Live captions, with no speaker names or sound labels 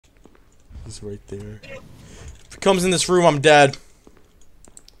He's right there. If he comes in this room, I'm dead.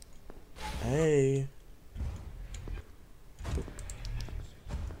 Hey.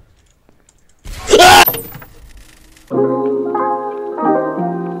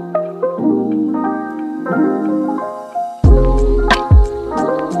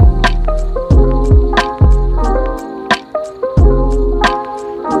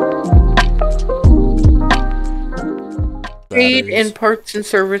 Aid and parts and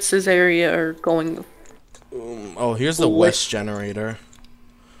services area are going. Oh, here's the west generator.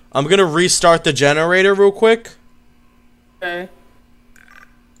 I'm gonna restart the generator real quick. Okay.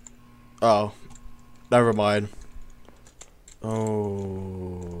 Oh, never mind.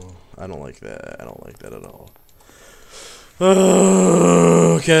 Oh, I don't like that. I don't like that at all.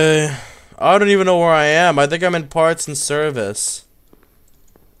 Okay. I don't even know where I am. I think I'm in parts and service.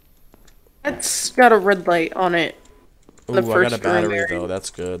 It's got a red light on it. Ooh, I got a battery though.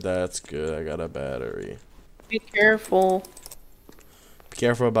 That's good. That's good. I got a battery. Be careful. Be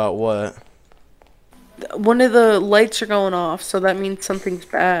careful about what? One of the lights are going off, so that means something's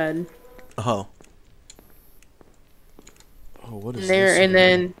bad. Oh. Oh, what is there? this? And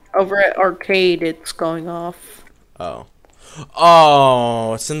then over at arcade, it's going off. Oh.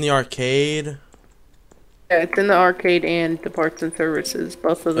 Oh, it's in the arcade. Yeah, it's in the arcade and the parts and services.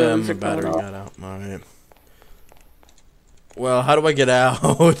 Both of those are going off. Got out. All right. Well, how do I get out?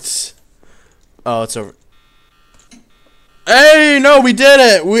 Oh, it's over. Hey, no, we did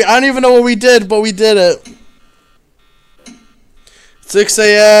it. I don't even know what we did, but we did it. 6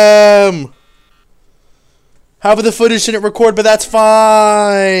 a.m. Half of the footage didn't record, but that's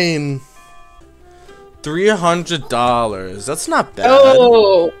fine. $300. That's not bad.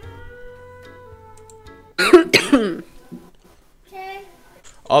 Oh.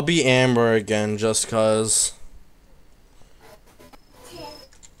 I'll be Amber again, just cause.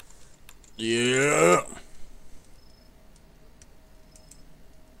 Yeah.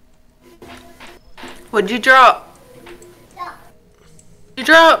 What'd you drop? You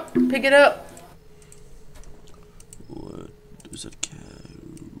drop. Pick it up. What? There's a cow.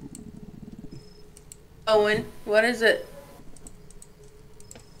 Owen, what is it?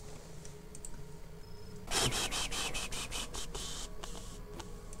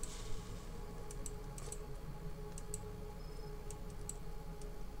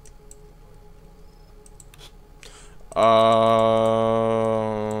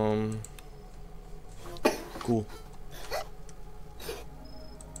 Cool.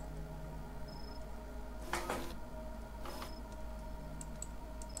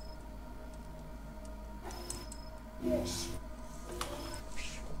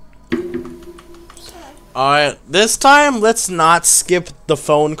 Alright, this time let's not skip the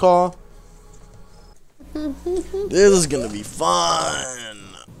phone call. This is gonna be fun.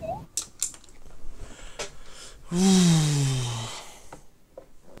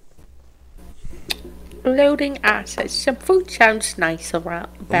 Loading assets. Some food sounds nice around.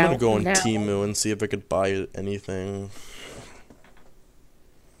 I'm gonna go on now. Temu and see if I could buy anything.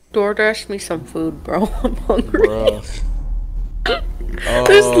 DoorDash me some food, bro. I'm hungry. Bruh.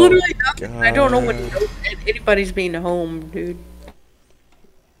 There's literally nothing. God. I don't know when anybody's being home, dude.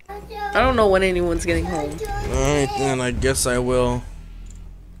 I don't know when anyone's getting home. Alright, then I guess I will.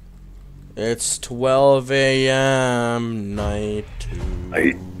 It's 12 a.m. night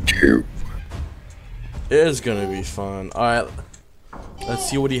 2. It is gonna be fun. Alright, let's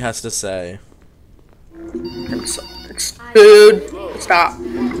see what he has to say. Dude, stop.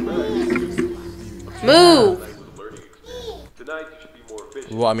 Move!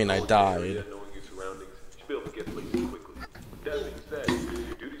 Well, I mean, I died.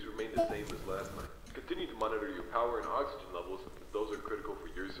 Monitor your power and oxygen levels, those are critical for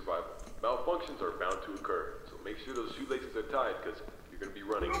your survival. Malfunctions are bound to occur, so make sure those shoelaces are tied, because you're going to be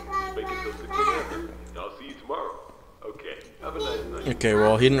running. Just make it till 6 a.m. I'll see you tomorrow. Okay, have a nice night. Okay,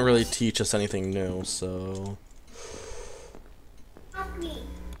 well, he didn't really teach us anything new, so...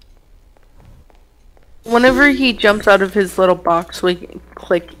 Whenever he jumps out of his little box, we can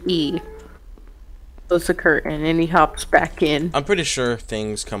click E. Close the curtain, and he hops back in. I'm pretty sure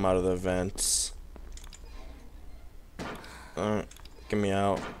things come out of the vents. Get me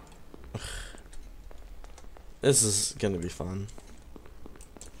out. This is gonna be fun.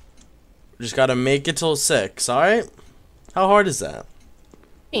 Just gotta make it till 6, alright? How hard is that?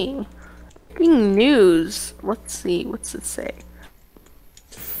 Hey, breaking news. Let's see, what's it say?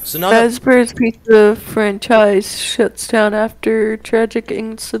 So now that Fazbear's Pizza franchise shuts down after tragic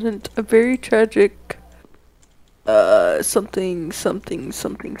incident. A very tragic, something,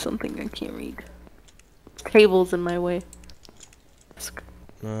 I can't read. Cable's in my way.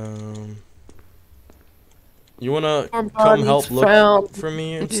 You wanna More come help bodies look found. for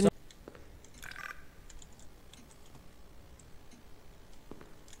me and stuff?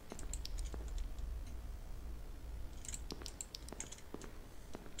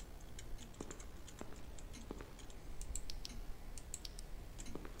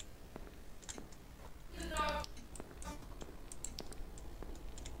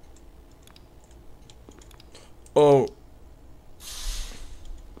 Oh.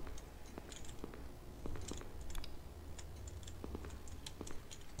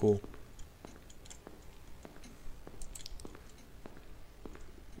 Cool.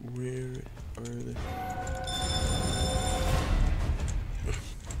 Where are they?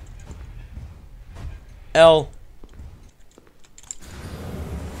 L.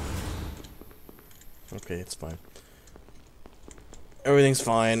 Okay, it's fine. Everything's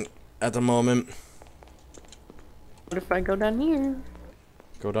fine at the moment. What if I go down here?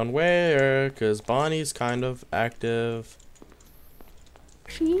 Go down where? Cause Bonnie's kind of active.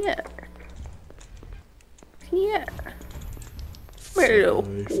 She at? She at? Where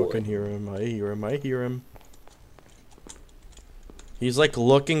I fucking hear him. I hear him. I hear him. He's like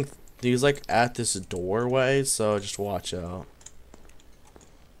looking. He's like at this doorway, so just watch out.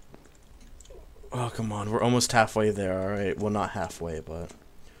 Oh, come on. We're almost halfway there, alright? Well, not halfway, but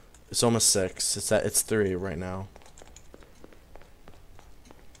it's almost 6. It's 3 right now.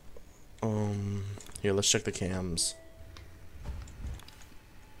 Here, let's check the cams.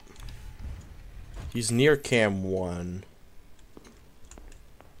 He's near cam 1.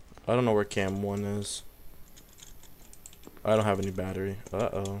 I don't know where cam 1 is. I don't have any battery.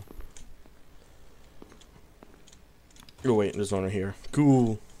 Uh-oh. Oh, wait, there's one right here.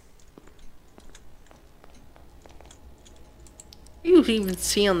 Cool. You even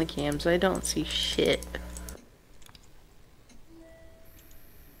see on the cams? I don't see shit.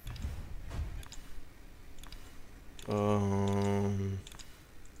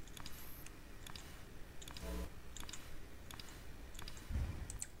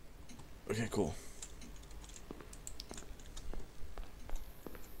 Okay, cool.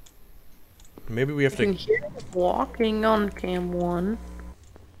 Maybe we have I to. can hear him walking on cam 1.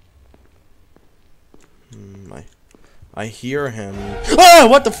 I hear him. Ah!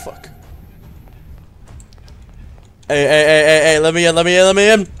 What the fuck? Hey, let me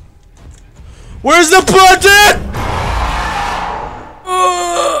in. Where's the button?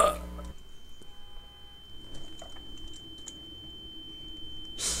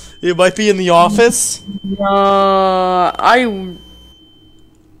 You might be in the office. You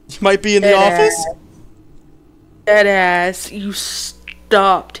might be in the office. Dead ass, you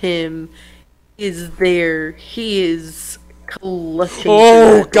stopped him. He is there. He is clutching.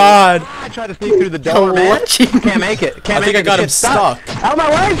 Oh God! I tried to sneak through the door, man. Can't make it. I think I got him stuck. Out of my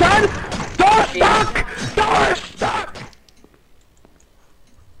way, son! Door stuck! Door stuck!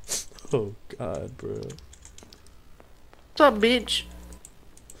 Oh God, bro. What's up, bitch?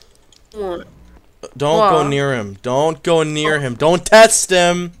 What? Don't go near him. Don't go near him. Don't test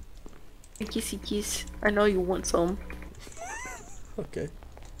him. Kissy kiss. I know you want some. Okay.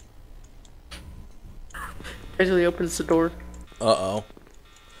 Casually opens the door. Uh-oh.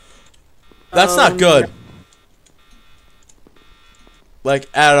 That's not good. Like,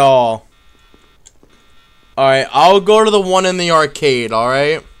 at all. Alright, I'll go to the one in the arcade,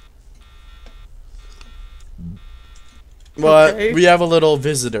 alright? But okay. We have a little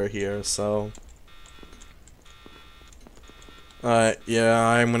visitor here, so... Alright, yeah,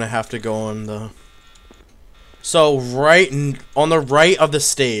 I'm gonna have to go on the... So, on the right of the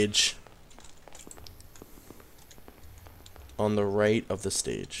stage. On the right of the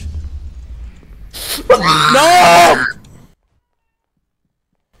stage. No!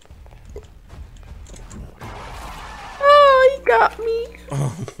 Oh, he got me.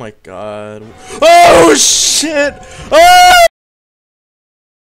 Oh my God. Oh shit! Oh!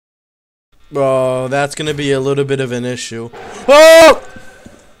 Oh, that's gonna be a little bit of an issue. Oh!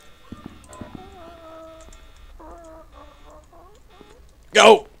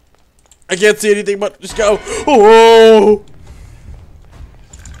 Go! I can't see anything but just go. Oh!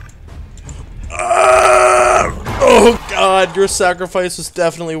 Oh God, your sacrifice was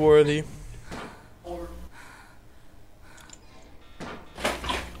definitely worthy.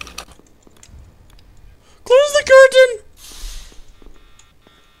 Close the curtain!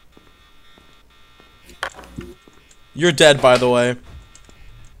 You're dead, by the way.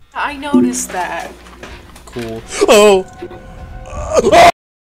 I noticed that. Cool. Oh!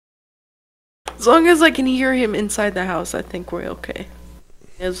 As long as I can hear him inside the house, I think we're okay.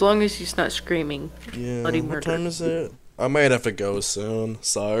 As long as he's not screaming. Yeah, Bloody what murder. time is it? I might have to go soon.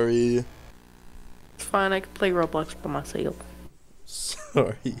 Sorry. It's fine, I can play Roblox by myself.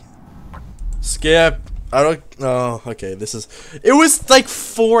 Sorry. Skip. I don't. Oh, okay. This is. It was like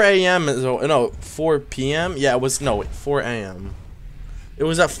 4 a.m. No, 4 p.m. Yeah, it was. No, wait, 4 a.m. It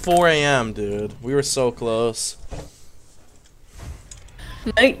was at 4 a.m., dude. We were so close.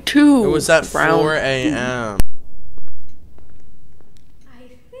 Night 2. It was at 4 a.m. I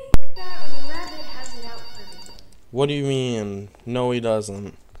think that rabbit has it out for me. What do you mean? No, he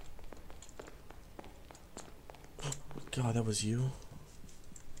doesn't. God, that was you?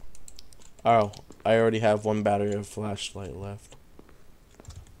 Oh, I already have one battery of flashlight left.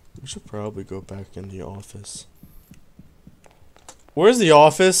 We should probably go back in the office. Where's the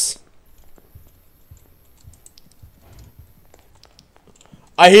office?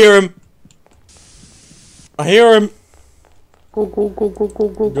 I hear him. I hear him. Go, go, go, go, go,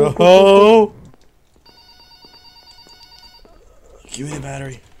 go, Go. go. Give me the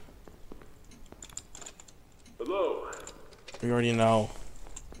battery. Hello. We already know.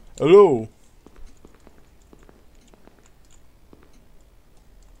 Hello.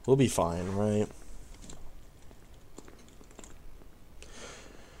 We'll be fine, right?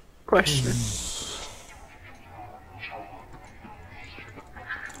 Question.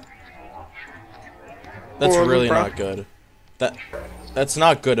 That's Horrible, really bro. not good. That's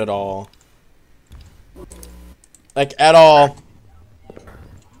not good at all. Like at all.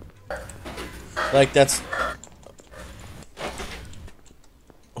 Like that's.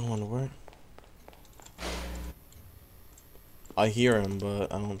 Oh, where? I hear him,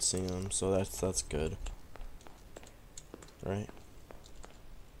 but I don't see him, so that's good. Right?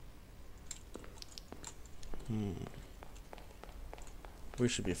 We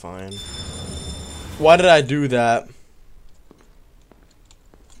should be fine. Why did I do that?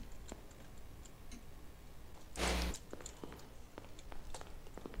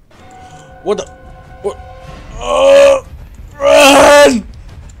 What the? What? Oh! Run!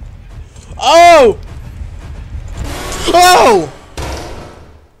 Oh! Oh!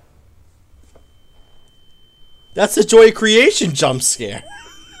 That's the Joy of Creation jump scare.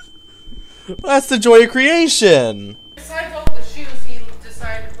 That's the Joy of Creation. Besides all the shoes, he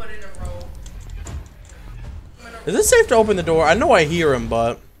decided to put in a row. Is it safe to open the door? I know I hear him,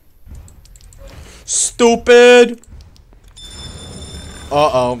 but... Stupid!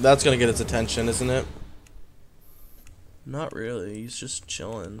 Uh-oh, that's gonna get its attention, isn't it? Not really, he's just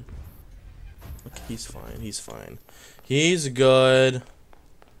chilling. Look, he's fine, he's fine. He's good.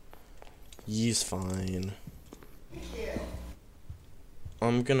 He's fine.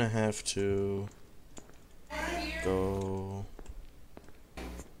 I'm gonna have to... go...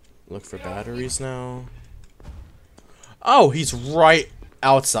 look for batteries now. Oh, he's right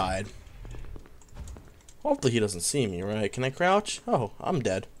outside. Hopefully he doesn't see me, right? Can I crouch? Oh, I'm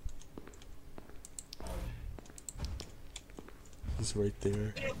dead. He's right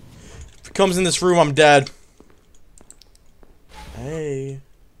there. If he comes in this room, I'm dead. Hey.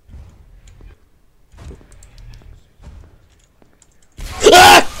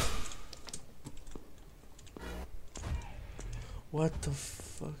 Ah! What the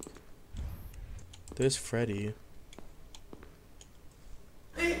fuck? There's Freddy.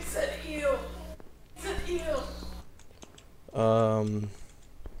 It's an eel. It's an eel.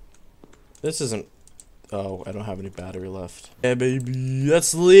 This isn't... Oh, I don't have any battery left. Yeah, baby.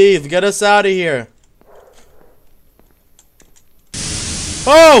 Let's leave. Get us out of here.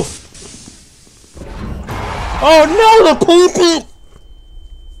 Oh! Oh no, the pee-pee!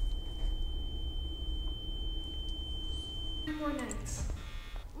 2 more nights.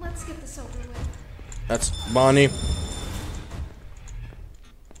 Let's get this over with. That's Bonnie.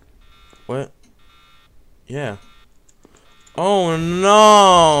 What? Yeah. Oh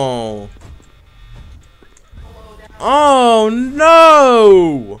no! Oh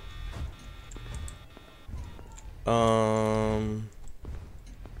no!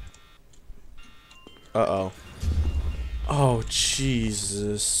 Uh-oh. Oh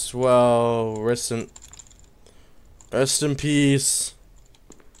Jesus. Well, rest in peace.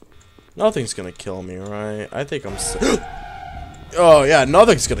 Nothing's gonna kill me, right? I think I'm Oh yeah,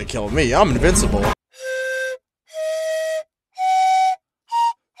 nothing's gonna kill me. I'm invincible.